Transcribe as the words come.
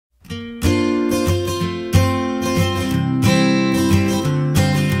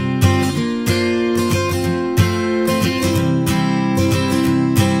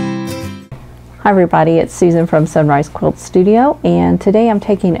Hi everybody, it's Susan from Sunrise Quilt Studio, and today I'm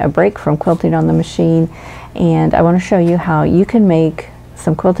taking a break from quilting on the machine, and I want to show you how you can make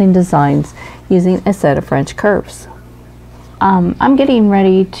some quilting designs using a set of French curves. I'm getting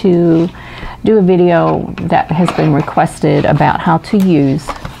ready to do a video that has been requested about how to use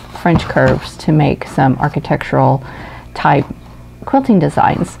French curves to make some architectural type quilting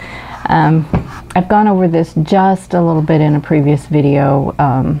designs. I've gone over this just a little bit in a previous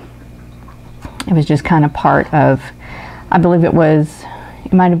video. It was just kind of part of, I believe it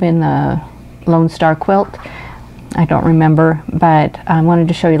might have been the Lone Star quilt. I don't remember, but I wanted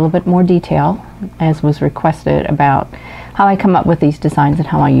to show you a little bit more detail, as was requested, about how I come up with these designs and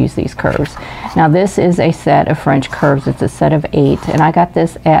how I use these curves. Now this is a set of French curves. It's a set of 8, and I got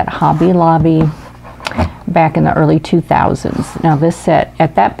this at Hobby Lobby back in the early 2000s. Now this set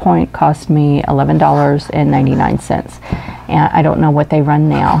at that point cost me $11.99, and I don't know what they run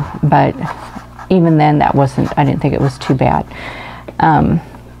now, but even then I didn't think it was too bad.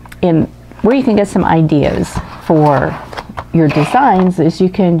 And where you can get some ideas for your designs is you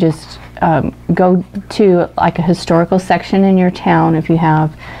can just go to like a historical section in your town. If you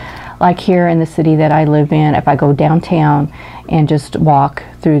have, like here in the city that I live in, if I go downtown and just walk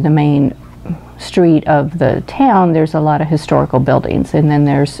through the main street of the town, there's a lot of historical buildings, and then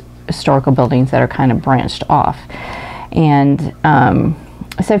there's historical buildings that are kind of branched off. And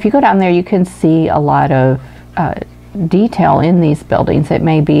so if you go down there, you can see a lot of detail in these buildings. It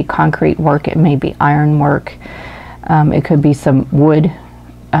may be concrete work, it may be iron work, it could be some wood.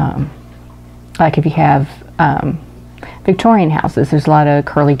 Like if you have Victorian houses, there's a lot of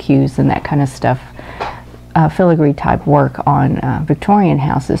curlicues and that kind of stuff, filigree type work on Victorian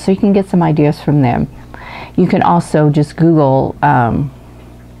houses, so you can get some ideas from them. You can also just Google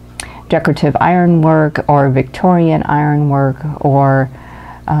decorative ironwork or Victorian ironwork or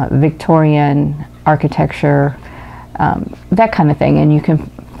Victorian architecture, that kind of thing, and you can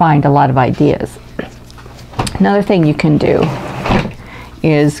find a lot of ideas. Another thing you can do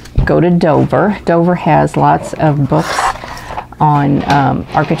is go to Dover. Dover has lots of books on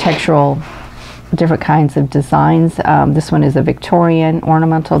architectural, different kinds of designs. This one is a Victorian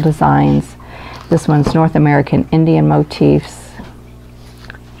ornamental designs. This one's North American Indian motifs,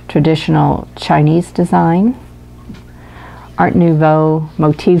 traditional Chinese design, Art Nouveau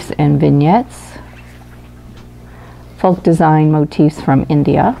motifs and vignettes, folk design motifs from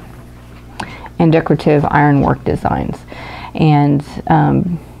India, and decorative ironwork designs. And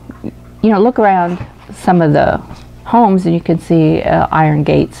you know, look around some of the homes and you can see iron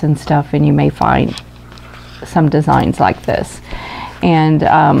gates and stuff, and you may find some designs like this. And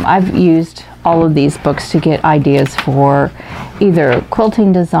I've used all of these books to get ideas for either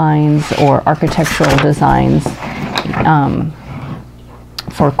quilting designs or architectural designs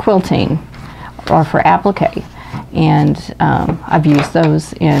for quilting or for applique, and I've used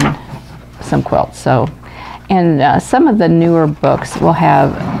those in some quilts. So, and some of the newer books will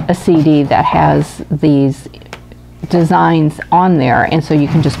have a CD that has these designs on there, and so you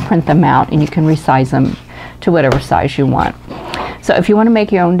can just print them out and you can resize them to whatever size you want. So if you want to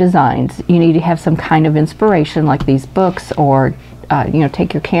make your own designs, you need to have some kind of inspiration like these books, or you know,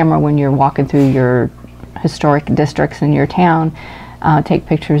 take your camera when you're walking through your historic districts in your town, take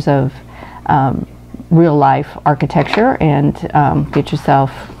pictures of real life architecture, and get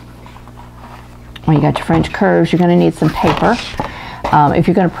yourself, when you got your French curves, you're going to need some paper. If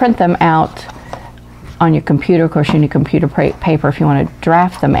you're going to print them out on your computer, of course you need computer paper. If you want to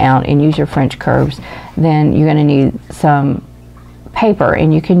draft them out and use your French curves, then you're going to need some paper,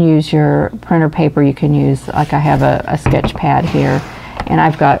 and you can use your printer paper. You can use, like I have a sketch pad here, and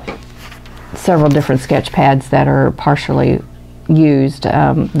I've got several different sketch pads that are partially used.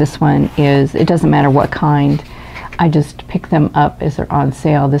 This one is, it doesn't matter what kind, I just pick them up as they're on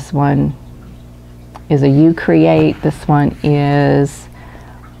sale. This one is a U-Create. This one is,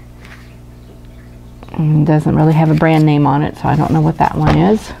 doesn't really have a brand name on it, so I don't know what that one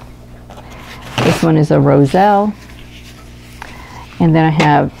is. This one is a Roselle. And then I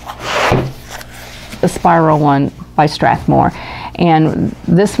have a spiral one by Strathmore. And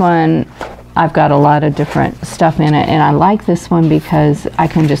this one, I've got a lot of different stuff in it, and I like this one because I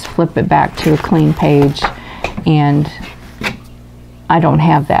can just flip it back to a clean page, and I don't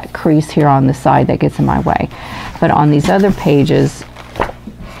have that crease here on the side that gets in my way. But on these other pages,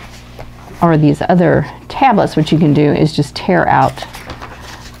 or these other tablets, what you can do is just tear out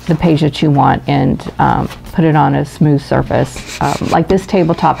the page that you want and put it on a smooth surface. Like this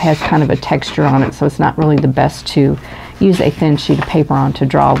tabletop has kind of a texture on it, so it's not really the best to use a thin sheet of paper on to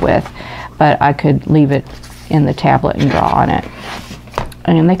draw with, but I could leave it in the tablet and draw on it.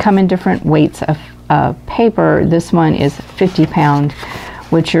 and they come in different weights of paper. This one is 50-pound,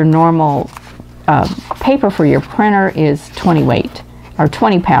 which your normal paper for your printer is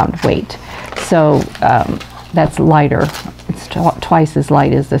 20-pound weight. So that's lighter. It's twice as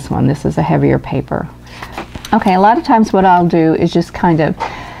light as this one. This is a heavier paper. Okay, a lot of times what I'll do is just kind of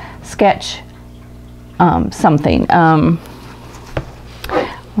sketch something.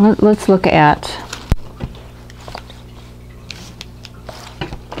 Let's look at,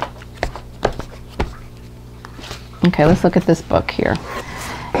 okay, let's look at this book here,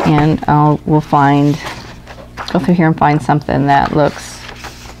 and we'll go through here and find something that looks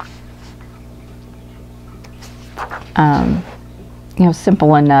you know,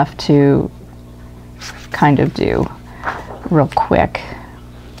 simple enough to kind of do real quick.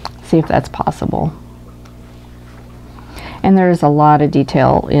 See if that's possible. And there's a lot of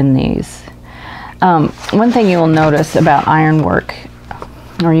detail in these. One thing you will notice about ironwork,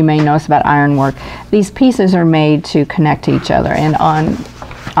 or you may notice about ironwork, these pieces are made to connect to each other. And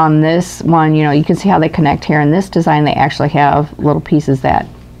on this one, you know, you can see how they connect here. In this design, they actually have little pieces that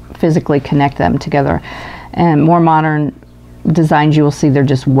physically connect them together. And more modern designs, you will see they're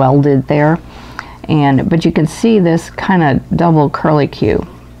just welded there. But you can see this kind of double curly Q.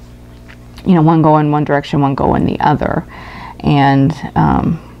 You know, one go in one direction, one go in the other. And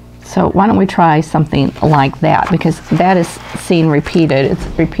so why don't we try something like that, because that is seen repeated. It's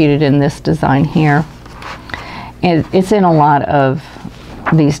repeated in this design here. And it's in a lot of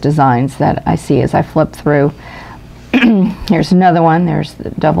these designs that I see as I flip through. Here's another one. There's the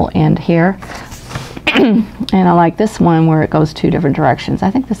double end here. And I like this one where it goes two different directions. I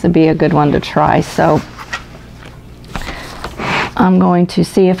think this would be a good one to try. So I'm going to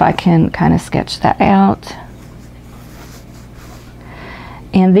see if I can kind of sketch that out.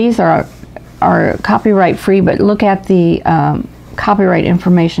 And these are copyright free, but look at the copyright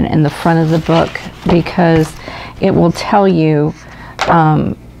information in the front of the book, because it will tell you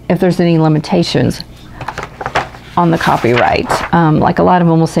if there's any limitations on the copyright. Like a lot of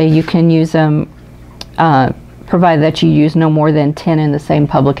them will say you can use them provided that you use no more than 10 in the same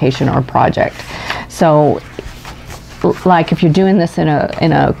publication or project. So like if you're doing this in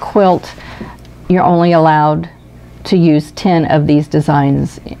a quilt, you're only allowed to use 10 of these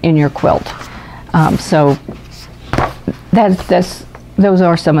designs in your quilt. So those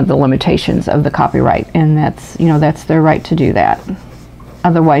are some of the limitations of the copyright, and that's, you know, that's their right to do that.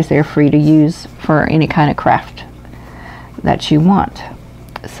 Otherwise, they're free to use for any kind of craft that you want.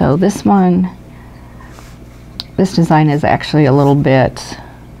 So this design is actually a little bit,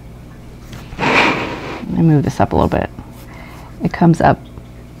 let me move this up a little bit. It comes up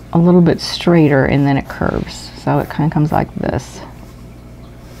a little bit straighter and then it curves. So it kind of comes like this.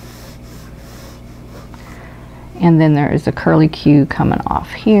 And then there is a curly Q coming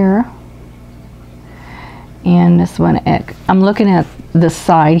off here. And this one, I'm looking at the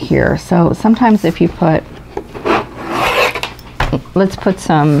side here. So sometimes if you put, let's put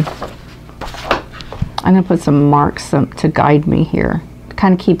some, I'm going to put some marks to guide me here, to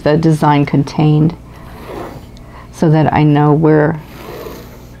kind of keep the design contained so that I know where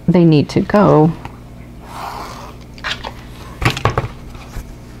they need to go.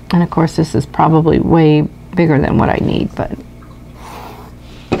 And of course this is probably way bigger than what I need, but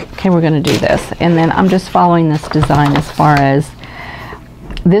okay, we're going to do this. And then I'm just following this design as far as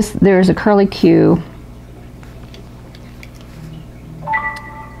this. There's a curly Q.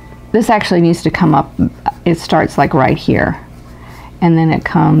 This actually needs to come up. It starts like right here, and then it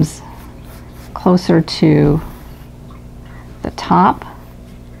comes closer to the top,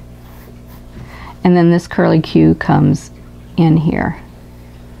 and then this curly Q comes in here.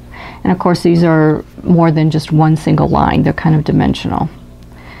 And of course these are more than just one single line, they're kind of dimensional.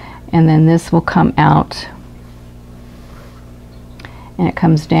 And then this will come out and it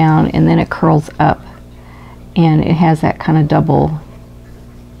comes down and then it curls up, and it has that kind of double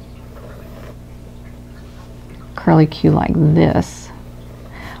curly Q like this.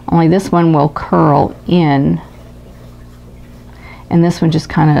 Only this one will curl in and this one just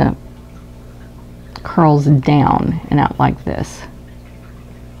kind of curls down and out like this.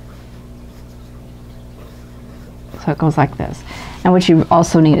 So it goes like this. And what you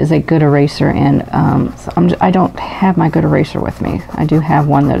also need is a good eraser, and so I don't have my good eraser with me. I do have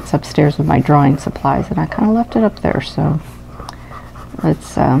one that's upstairs with my drawing supplies, and I kind of left it up there. So let's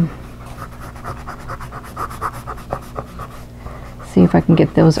see if I can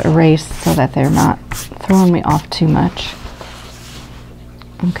get those erased so that they're not throwing me off too much.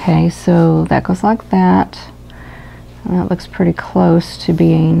 Okay, so that goes like that. And that looks pretty close to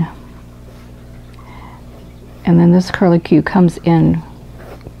being. And then this curly Q comes in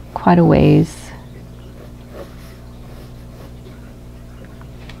quite a ways,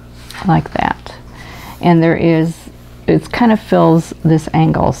 like that. And it kind of fills this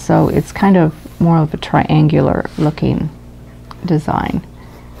angle, so it's kind of more of a triangular looking design.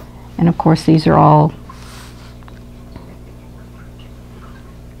 And of course these are all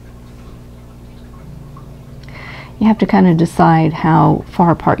you have to kind of decide how far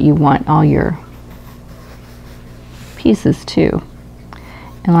apart you want all your pieces too.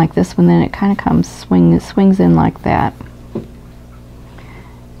 And like this one, then it kind of comes swings in like that.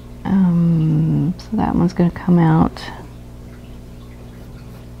 So that one's going to come out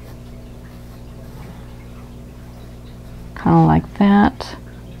kind of like that.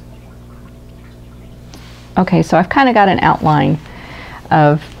 Okay, so I've kind of got an outline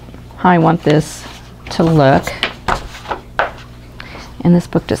of how I want this to look. And this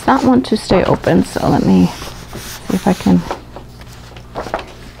book does not want to stay open, so let me see if I can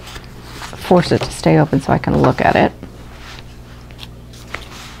force it to stay open so I can look at it.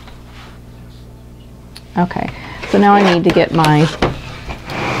 Okay, so now I need to get my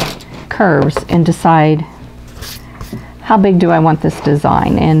curves and decide how big do I want this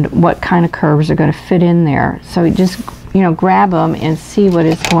design and what kind of curves are going to fit in there. So you just, you know, grab them and see what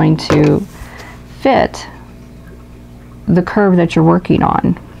is going to fit the curve that you're working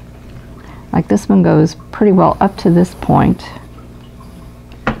on. Like this one goes pretty well up to this point.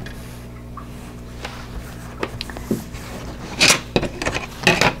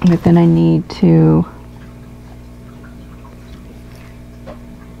 But then I need to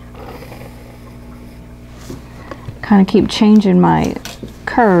kind of keep changing my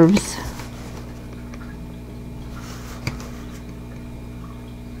curves.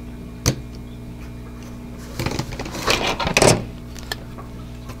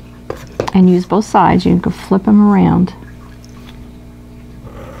 And use both sides. You can flip them around.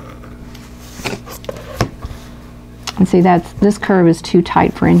 And see, this curve is too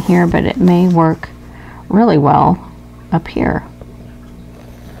tight for in here, but it may work really well up here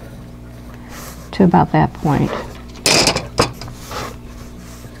to about that point.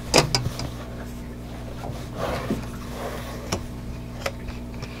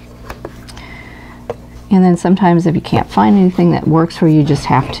 And then sometimes if you can't find anything that works for you, you just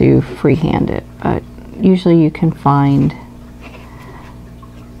have to freehand it. But usually you can find,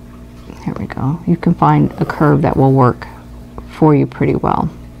 here we go, you can find a curve that will work for you pretty well.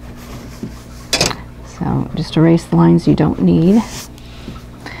 So just erase the lines you don't need.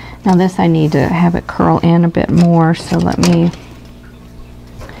 Now this I need to have it curl in a bit more, so let me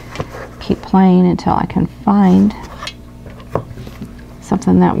keep playing until I can find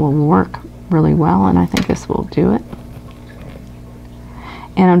something that will work really well, and I think this will do it.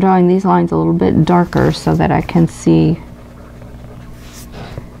 And I'm drawing these lines a little bit darker so that I can see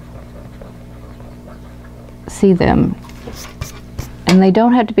them. And they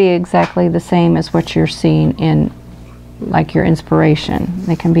don't have to be exactly the same as what you're seeing in like your inspiration.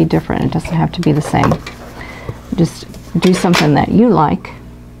 They can be different. It doesn't have to be the same. Just do something that you like.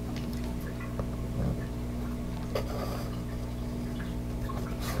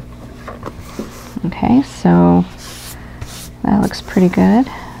 Okay, so that looks pretty good.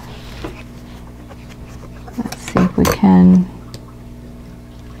 Let's see if we can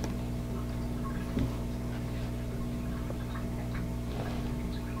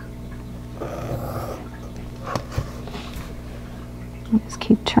just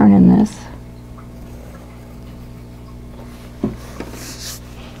keep turning this.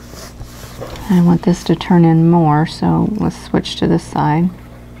 I want this to turn in more, so let's switch to this side.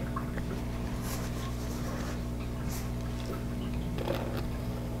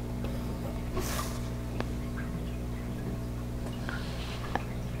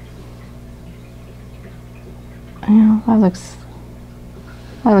 Yeah, that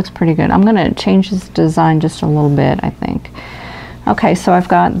looks pretty good. I'm going to change this design just a little bit, I think. Okay, so I've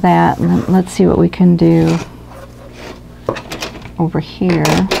got that. Let's see what we can do over here.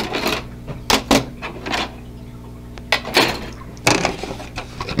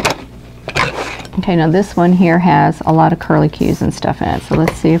 Okay, now this one here has a lot of curly cues and stuff in it, so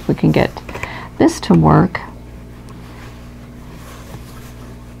let's see if we can get this to work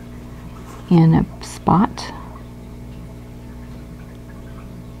in a spot.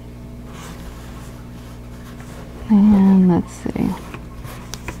 And let's see.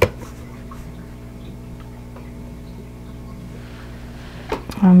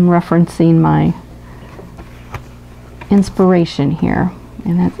 I'm referencing my inspiration here,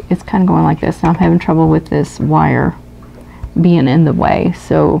 and it's kind of going like this. Now I'm having trouble with this wire being in the way,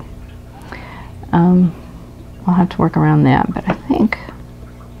 so I'll have to work around that, but I think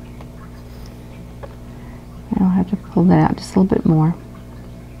have to pull that out just a little bit more.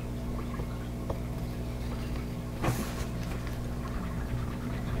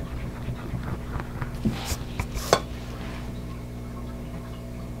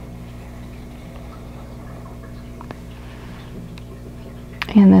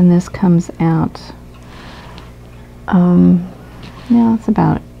 And then this comes out, yeah, it's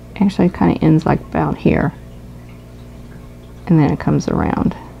about, actually it kind of ends like about here. And then it comes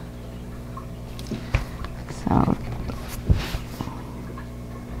around. So,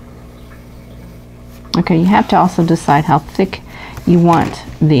 okay, you have to also decide how thick you want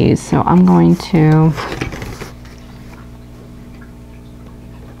these. So I'm going to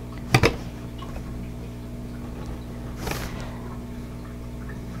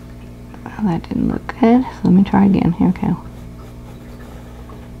that didn't look good. So let me try again. Here we go.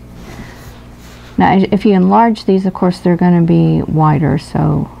 Now, if you enlarge these, of course, they're going to be wider.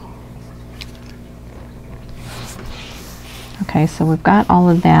 So, okay, so we've got all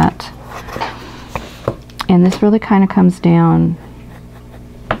of that. And this really kind of comes down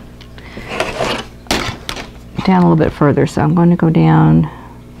a little bit further. So I'm going to go down.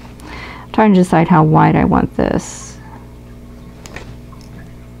 I'm trying to decide how wide I want this.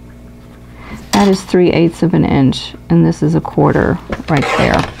 That is 3/8 of an inch, and this is 1/4 right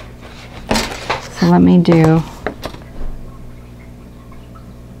there. So let me do,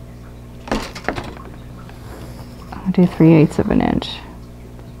 I'll do 3/8 of an inch.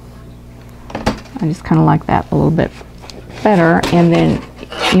 I just kind of like that a little bit better, and then,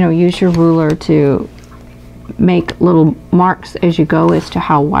 you know, use your ruler to make little marks as you go as to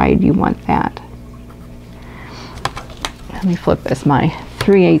how wide you want that. Let me flip this. My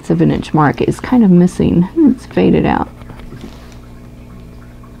 3/8 of an inch mark is kind of missing. It's faded out.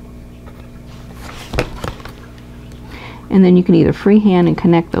 And then you can either freehand and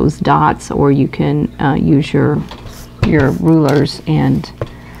connect those dots, or you can use your rulers and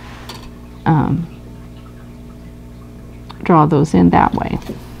draw those in that way.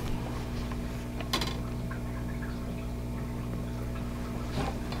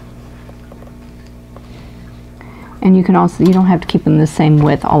 And you can also, you don't have to keep them the same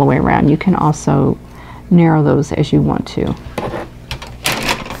width all the way around. You can also narrow those as you want to.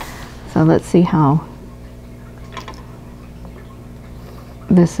 So let's see how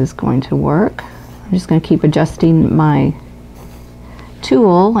this is going to work. I'm just going to keep adjusting my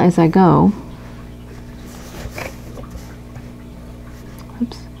tool as I go.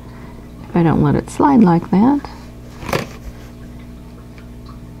 Oops. If I don't let it slide like that.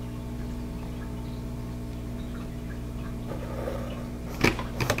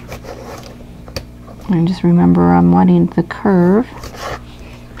 And just remember, I'm wanting the curve.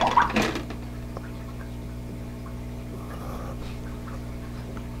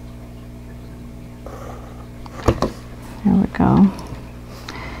 There we go.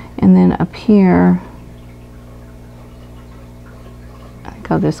 And then up here, I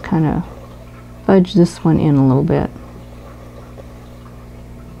think I'll just kind of fudge this one in a little bit.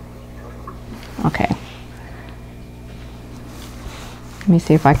 Okay. Let me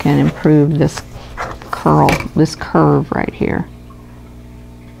see if I can improve this this curve right here.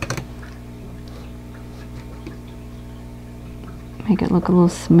 Make it look a little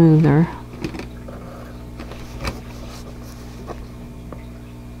smoother.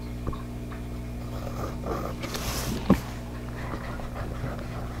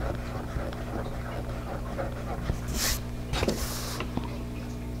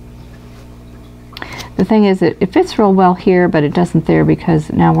 The thing is, it fits real well here, but it doesn't there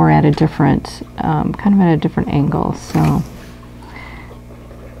because now we're at a different, kind of at a different angle. So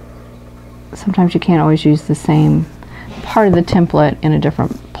sometimes you can't always use the same part of the template in a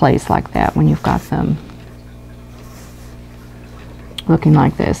different place like that when you've got them looking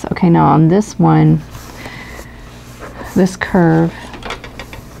like this. Okay, now on this one, this curve,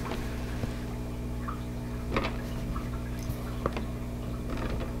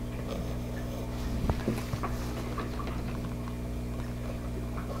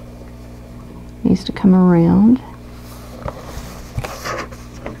 needs to come around,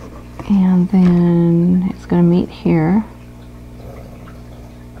 and then it's going to meet here.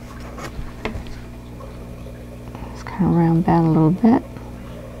 Just kind of round that a little bit,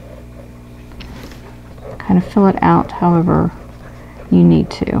 kind of fill it out however you need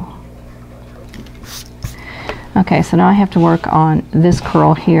to. Okay, so now I have to work on this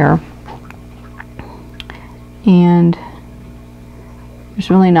curl here, and there's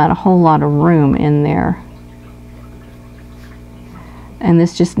really not a whole lot of room in there. And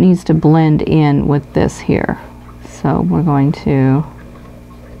this just needs to blend in with this here. So we're going to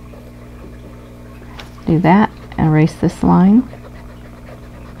do that. erase this line.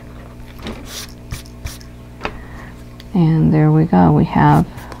 And there we go. We have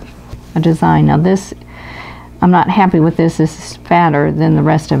a design. Now this, I'm not happy with this. This is fatter than the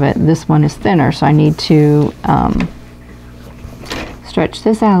rest of it. This one is thinner, so I need to stretch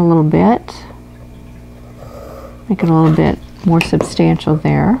this out a little bit. Make it a little bit more substantial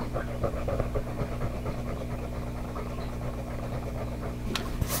there.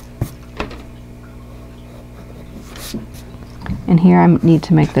 And here I need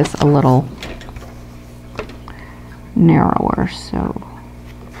to make this a little narrower, so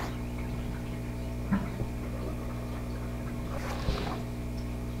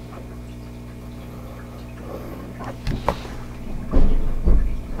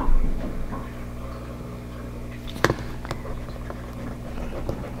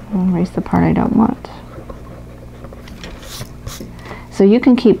I'll erase the part I don't want. So you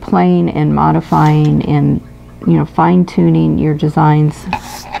can keep playing and modifying and, you know, fine-tuning your designs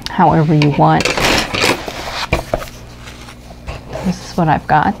however you want. This is what I've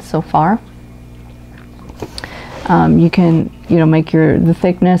got so far. You can, you know, make the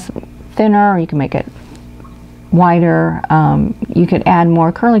thickness thinner, or you can make it wider. You could add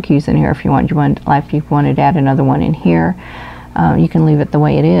more curlicues in here if you want. If you wanted to add another one in here, you can leave it the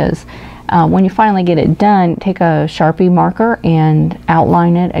way it is. When you finally get it done, take a Sharpie marker and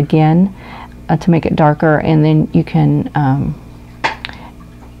outline it again to make it darker, and then you can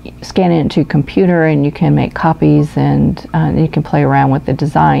scan it into a computer and you can make copies, and you can play around with the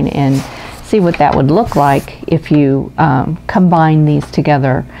design and see what that would look like if you combine these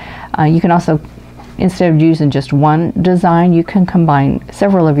together. You can also, instead of using just one design, you can combine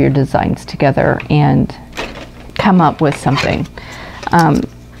several of your designs together and come up with something.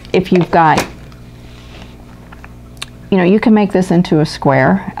 If you've got, you know, you can make this into a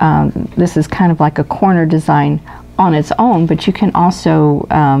square. This is kind of like a corner design on its own, but you can also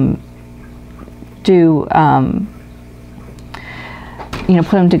do, you know,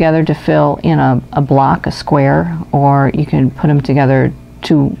 put them together to fill in a block, a square, or you can put them together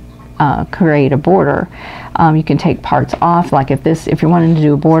to create a border. You can take parts off, like if you're wanting to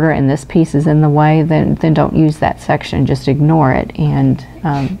do a border and this piece is in the way, then don't use that section, just ignore it, and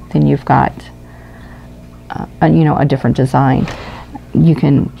then you've got you know, a different design. You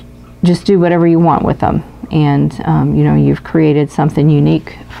can just do whatever you want with them, and you know, you've created something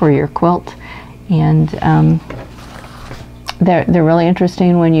unique for your quilt, and they're really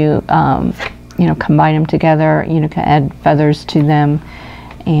interesting when you you know, combine them together. You know, can add feathers to them,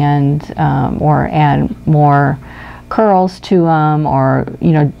 and or add more curls to them, or,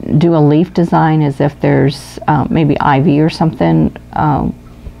 you know, do a leaf design as if there's maybe ivy or something,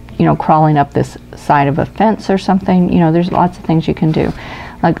 you know, crawling up this side of a fence or something. You know, there's lots of things you can do.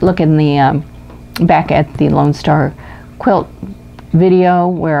 Like, look in the back at the Lone Star quilt video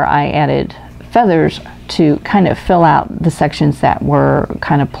where I added feathers to kind of fill out the sections that were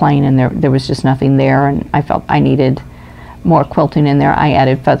kind of plain, and there was just nothing there, and I felt I needed more quilting in there. I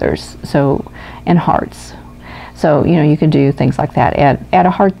added feathers, so, and hearts. So, you know, you can do things like that. Add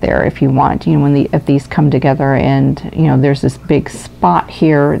a heart there if you want. You know, if these come together and, you know, there's this big spot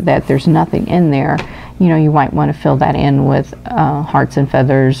here that there's nothing in there, you know, you might want to fill that in with hearts and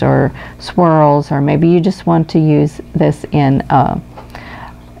feathers or swirls, or maybe you just want to use this in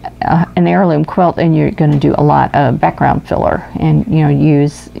an heirloom quilt, and you're going to do a lot of background filler, and, you know,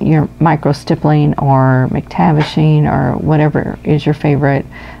 use your micro stippling or McTavishing or whatever is your favorite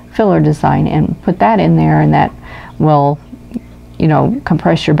filler design, and put that in there, and that will, you know,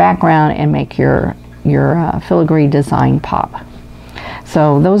 compress your background and make your filigree design pop.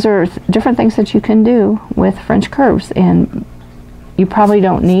 So those are different things that you can do with French curves, and you probably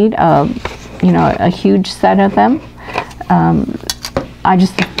don't need you know, a huge set of them. I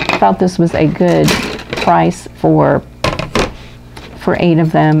just felt this was a good price for 8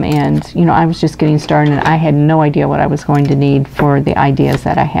 of them, and, you know, I was just getting started and I had no idea what I was going to need for the ideas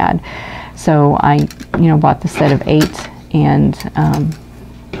that I had. So I, you know, bought the set of 8 and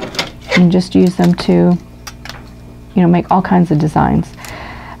just use them to, you know, make all kinds of designs.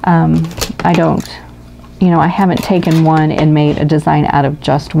 I don't, you know, I haven't taken one and made a design out of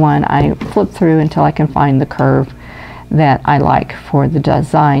just one. I flip through until I can find the curve that I like for the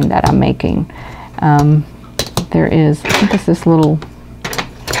design that I'm making. There is, I think it's this little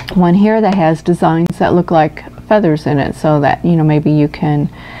one here that has designs that look like feathers in it, so that, you know, maybe you can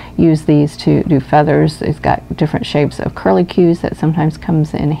use these to do feathers. It's got different shapes of curlicues that sometimes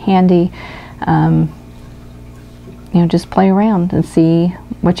comes in handy. You know, just play around and see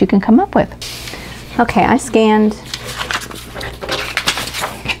what you can come up with. Okay, I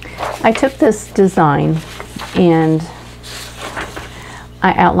took this design and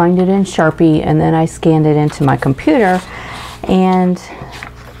I outlined it in Sharpie, and then I scanned it into my computer, and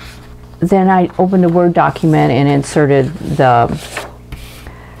then I opened a Word document and inserted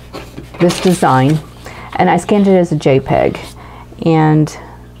this design, and I scanned it as a JPEG, and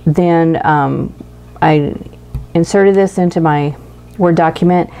then I inserted this into my Word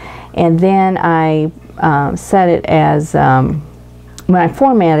document, and then I set it as, when I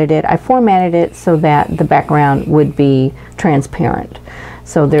formatted it so that the background would be transparent.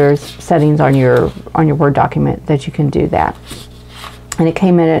 So there's settings on your Word document that you can do that. And it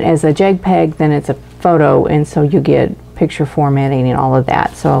came in as a JPEG, then it's a photo, and so you get picture formatting and all of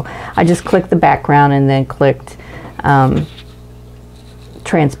that. So I just clicked the background and then clicked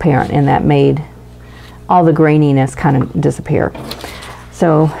transparent, and that made all the graininess kind of disappear.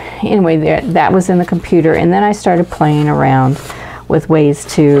 So anyway, that was in the computer, and then I started playing around with ways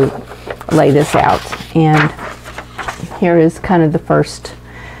to lay this out. And here is kind of the first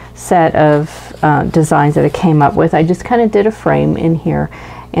set of designs that I came up with. I just kind of did a frame in here,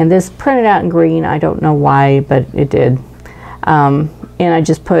 and this printed out in green. I don't know why, but it did. And I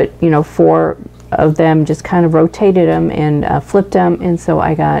just put, you know, 4 of them, just kind of rotated them and flipped them, and so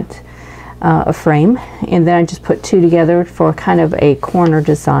I got a frame. And then I just put 2 together for kind of a corner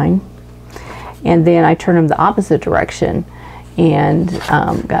design, and then I turned them the opposite direction and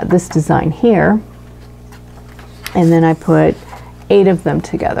got this design here. And then I put 8 of them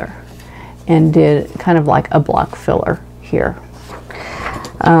together and did kind of like a block filler here.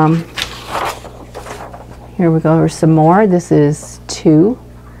 Here we go, there's some more. This is 2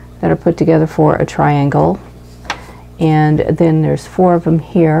 that are put together for a triangle, and then there's 4 of them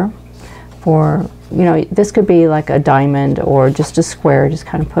here for, you know, this could be like a diamond or just a square, just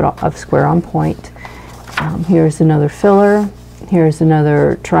kind of put a square on point. Here's another filler, here's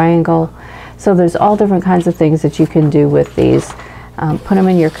another triangle. So there's all different kinds of things that you can do with these. Put them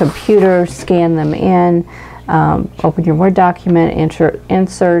in your computer, scan them in, open your Word document,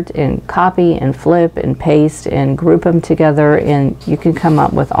 insert and copy and flip and paste and group them together, and you can come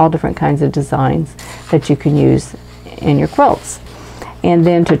up with all different kinds of designs that you can use in your quilts. And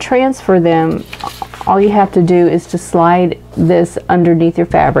then to transfer them, all you have to do is to slide this underneath your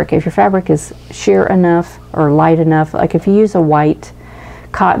fabric. If your fabric is sheer enough or light enough, like if you use a white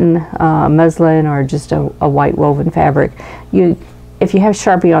cotton muslin or just a white woven fabric, if you have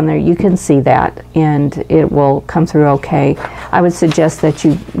Sharpie on there, you can see that and it will come through okay. I would suggest that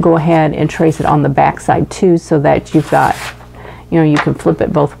you go ahead and trace it on the back side too, so that you've got, you know, you can flip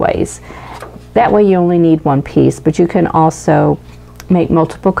it both ways. That way you only need 1 piece, but you can also make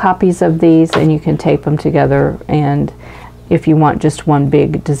multiple copies of these and you can tape them together, and if you want just one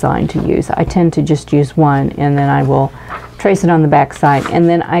big design to use. I tend to just use one, and then I will trace it on the back side, and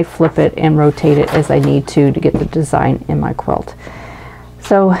then I flip it and rotate it as I need to get the design in my quilt.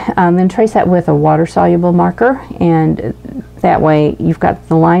 So then trace that with a water-soluble marker, and that way you've got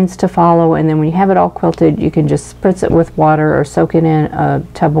the lines to follow, and then when you have it all quilted, you can just spritz it with water or soak it in a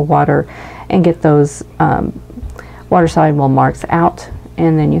tub of water and get those water-soluble marks out,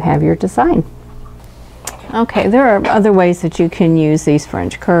 and then you have your design. Okay, there are other ways that you can use these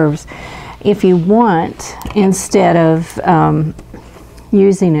French curves. If you want, instead of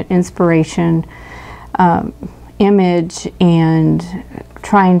using an inspiration image and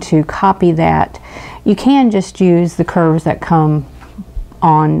trying to copy that, you can just use the curves that come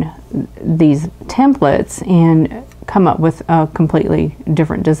on these templates and come up with a completely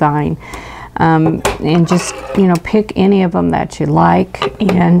different design. And just, you know, pick any of them that you like,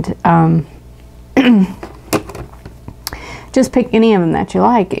 and just pick any of them that you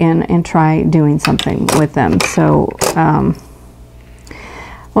like and try doing something with them. So,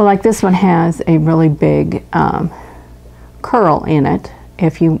 well, like this one has a really big curl in it.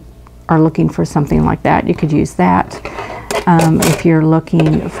 If you are looking for something like that, you could use that. If you're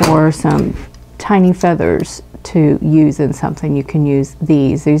looking for some tiny feathers to use in something, you can use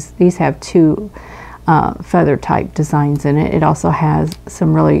these. These have 2 feather type designs in it. It also has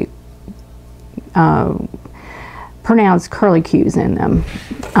some really pronounced curlicues in them.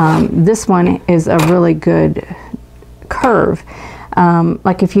 This one is a really good curve.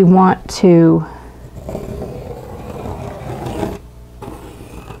 Like if you want to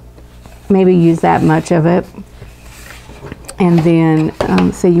maybe use that much of it, and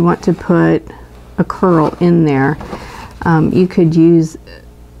then say you want to put a curl in there, you could use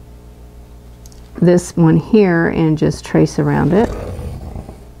this one here and just trace around it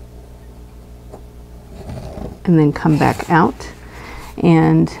and then come back out,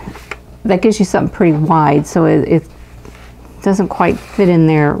 and that gives you something pretty wide, so it doesn't quite fit in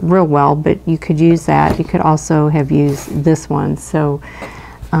there real well, but you could use that. You could also have used this one. So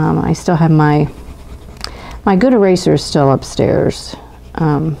I still have my good eraser is still upstairs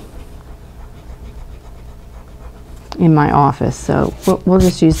in my office, so we'll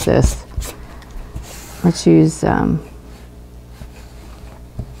just use this. Let's use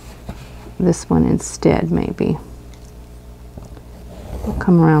this one instead, maybe. We'll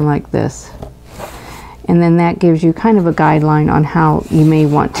come around like this. And then that gives you kind of a guideline on how you may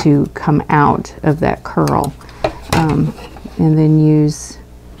want to come out of that curl. And then use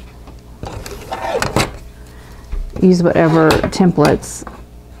whatever templates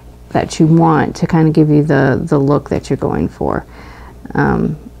that you want to kind of give you the look that you're going for.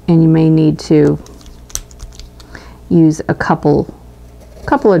 And you may need to use a couple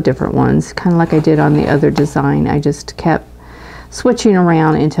of different ones, kind of like I did on the other design. I just kept switching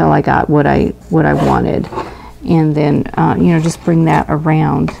around until I got what I wanted, and then you know, just bring that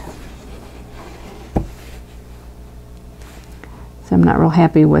around. So I'm not real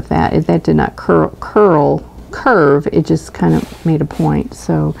happy with that. That did not curve. It just kind of made a point.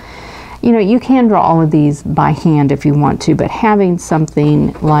 So you know, you can draw all of these by hand if you want to, but having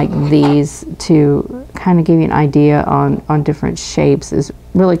something like these to kind of give you an idea on different shapes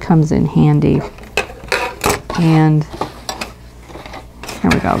really comes in handy. And here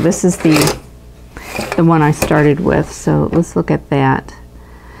we go. This is the one I started with. So let's look at that.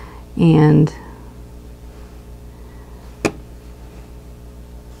 And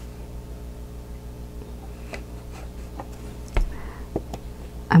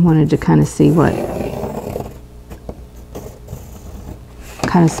I wanted to kind of see what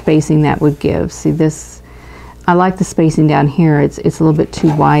kind of spacing that would give. See this, I like the spacing down here. It's a little bit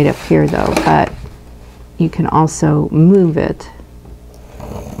too wide up here though, but you can also move it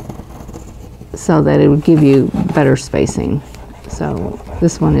so that it would give you better spacing. So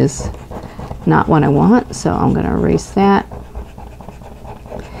this one is not what I want, so I'm going to erase that.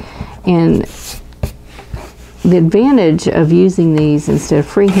 And the advantage of using these instead of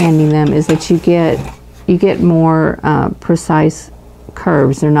freehanding them is that you get more precise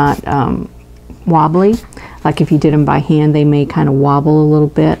curves. They're not wobbly. Like if you did them by hand, they may kind of wobble a little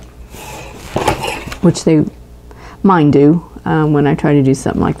bit, which mine do. When I try to do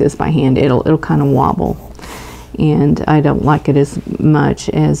something like this by hand, it'll kind of wobble, and I don't like it as much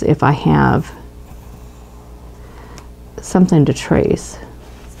as if I have something to trace.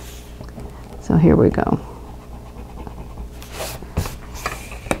 So here we go.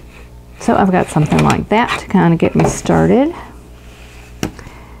 So I've got something like that to kind of get me started,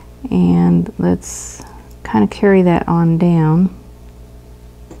 and let's kind of carry that on down.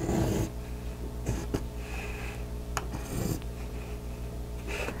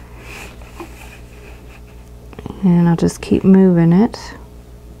 And I'll just keep moving it.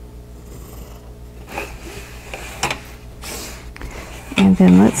 And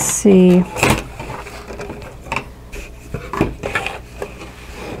then let's see.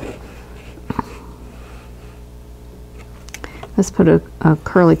 Let's put a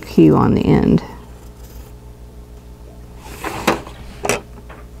curly Q on the end.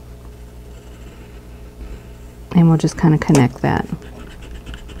 And we'll just kind of connect that.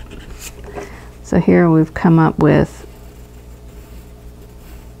 So here we've come up with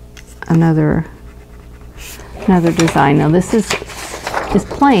another design. Now this is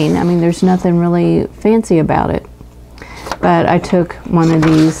plain. I mean, there's nothing really fancy about it. But I took one of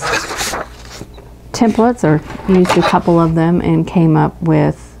these templates, or used a couple of them, and came up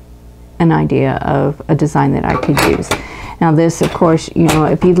with an idea of a design that I could use. Now this, of course, you know,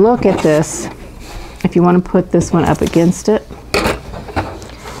 if you look at this, if you want to put this one up against it,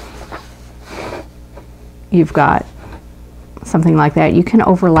 you've got something like that. You can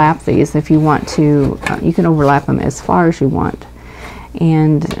overlap these if you want to. You can overlap them as far as you want,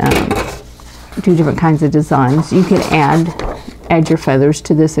 and do different kinds of designs. You could add your feathers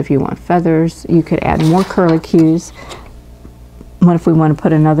to this if you want feathers. You could add more curly cues. What if we want to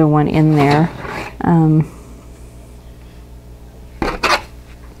put another one in there?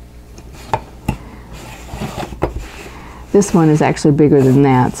 This one is actually bigger than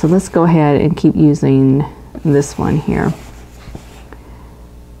that, so let's go ahead and keep using this one here.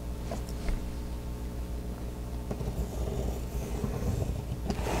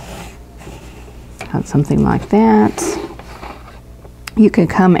 Got something like that. You could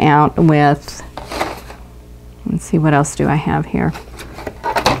come out with, let's see, what else do I have here?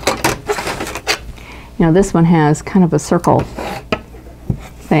 You know, this one has kind of a circle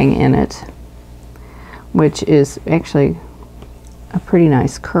thing in it, which is actually a pretty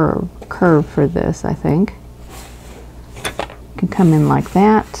nice curve for this, I think. can come in like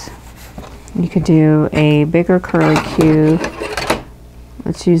that. You could do a bigger curly Q.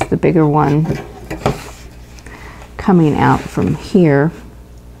 Let's use the bigger one coming out from here.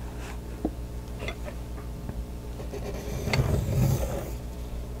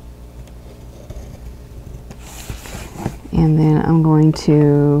 And then I'm going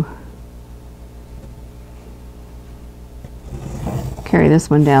to carry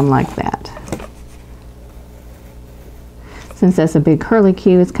this one down like that. Since that's a big curly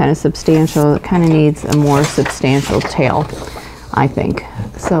Q, it's kind of substantial. It kind of needs a more substantial tail, I think.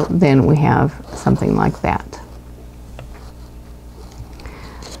 So then we have something like that.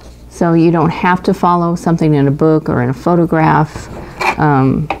 So you don't have to follow something in a book or in a photograph.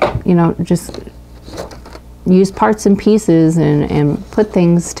 You know, just use parts and pieces and put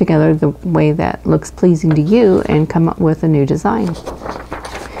things together the way that looks pleasing to you and come up with a new design.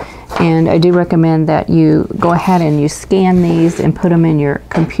 And I do recommend that you go ahead and you scan these and put them in your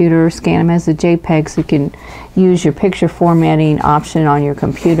computer, scan them as a JPEG so you can use your picture formatting option on your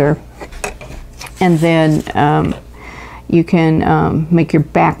computer. And then you can make your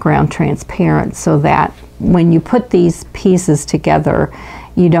background transparent so that when you put these pieces together,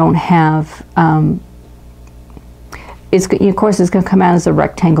 you don't have, of course it's going to come out as a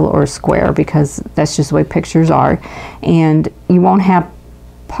rectangle or a square because that's just the way pictures are. And you won't have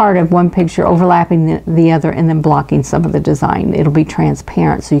part of one picture overlapping the other and then blocking some of the design. It'll be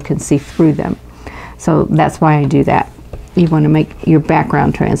transparent so you can see through them. So that's why I do that. You want to make your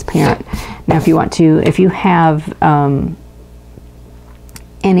background transparent. Now if you want to, if you have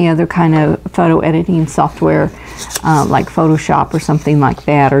any other kind of photo editing software like Photoshop or something like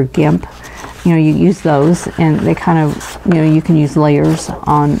that, or GIMP, you know, you use those and they kind of, you know, you can use layers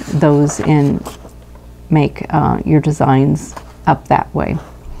on those and make your designs up that way.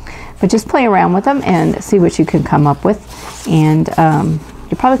 But just play around with them and see what you can come up with, and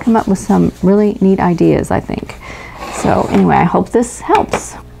you'll probably come up with some really neat ideas, I think. So anyway, I hope this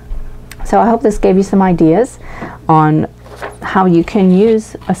helps. So I hope this gave you some ideas on how you can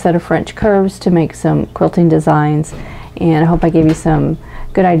use a set of French curves to make some quilting designs, and I hope I gave you some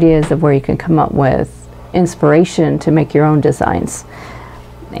good ideas of where you can come up with inspiration to make your own designs.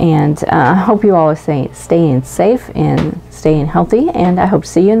 And I hope you all are staying safe and staying healthy, and I hope to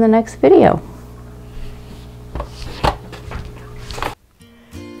see you in the next video.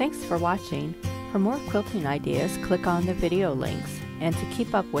 Thanks for watching. For more quilting ideas, click on the video links. And to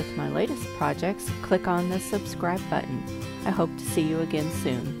keep up with my latest projects, click on the subscribe button. I hope to see you again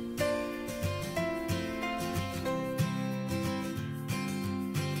soon.